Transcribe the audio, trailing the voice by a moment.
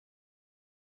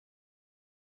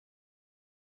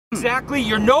exactly.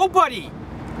 You're nobody.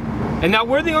 And now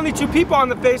we're the only two people on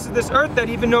the face of this earth that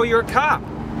even know you're a cop.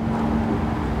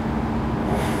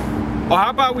 Well, how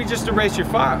about we just erase your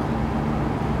file?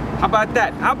 How about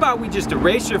that? How about we just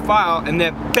erase your file and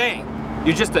then bang,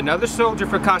 you're just another soldier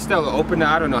for Costello, open to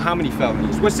I don't know how many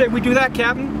felonies. What say we do that,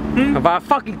 Captain? Hmm? How about I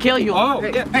fucking kill you? Oh,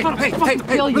 hey,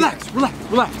 relax.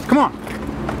 Come on.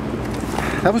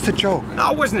 That was a joke.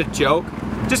 No, it wasn't a joke.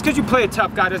 Just because you play a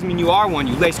tough guy doesn't mean you are one,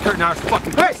 you lace curtain house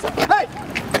fucking.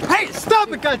 Hey,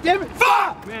 stop it, goddammit!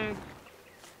 Fuck! Man.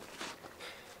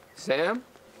 Sam?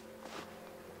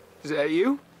 Is that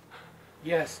you?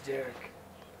 Yes, Derek.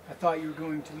 I thought you were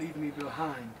going to leave me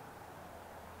behind.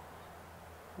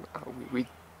 We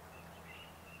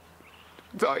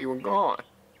thought you were gone.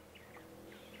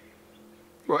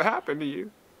 What happened to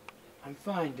you? I'm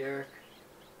fine, Derek.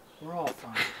 We're all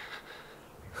fine.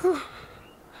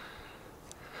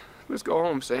 Let's go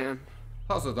home, Sam.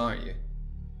 Puzzled, aren't you?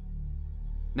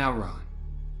 Now, Ron,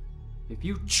 if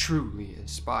you truly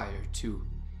aspire to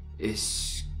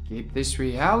escape this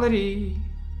reality,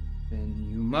 then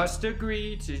you must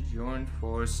agree to join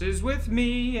forces with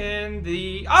me and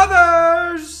the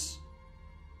others!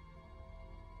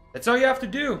 That's all you have to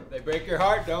do. They break your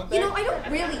heart, don't they? You know, I don't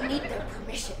really need their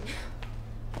permission.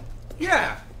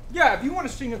 Yeah, if you want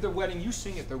to sing at their wedding, you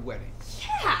sing at their wedding.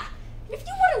 Yeah! And if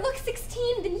you want to look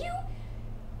 16, then you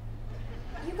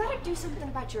gotta do something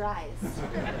about your eyes.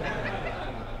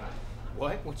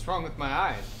 What? What's wrong with my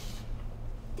eyes?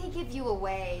 They give you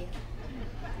away.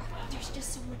 There's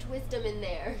just so much wisdom in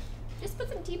there. Just put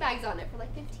some tea bags on it for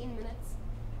like 15 minutes.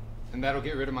 And that'll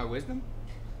get rid of my wisdom?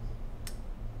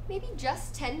 Maybe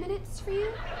just 10 minutes for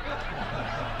you? But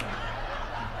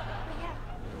yeah.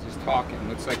 Just talking.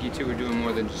 Looks like you two are doing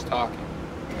more than just talking.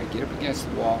 All right, get up against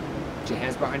the wall, put your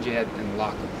hands behind your head, and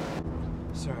lock them.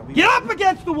 Sir, Get up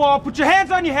against the wall, put your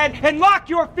hands on your head, and lock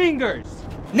your fingers!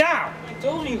 Now! I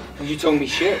told you. You told me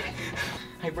shit.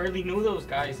 I barely knew those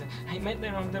guys. I met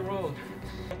them on the road.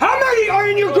 How many are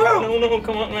in your group? No,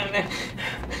 come on, man.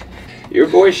 Your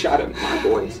boys shot at my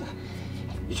boys.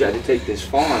 You tried to take this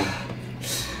farm.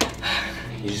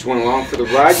 You just went along for the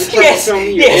ride. You tried to tell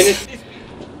me you're innocent.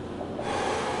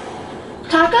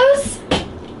 Tacos?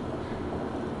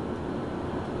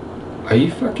 Are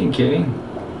you fucking kidding?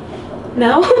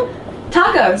 No.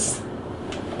 Tacos.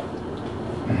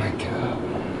 Oh my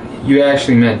god. You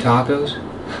actually meant tacos?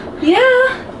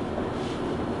 Yeah.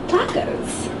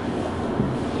 Tacos.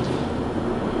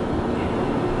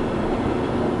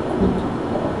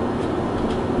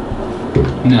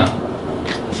 No.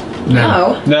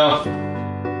 No. No.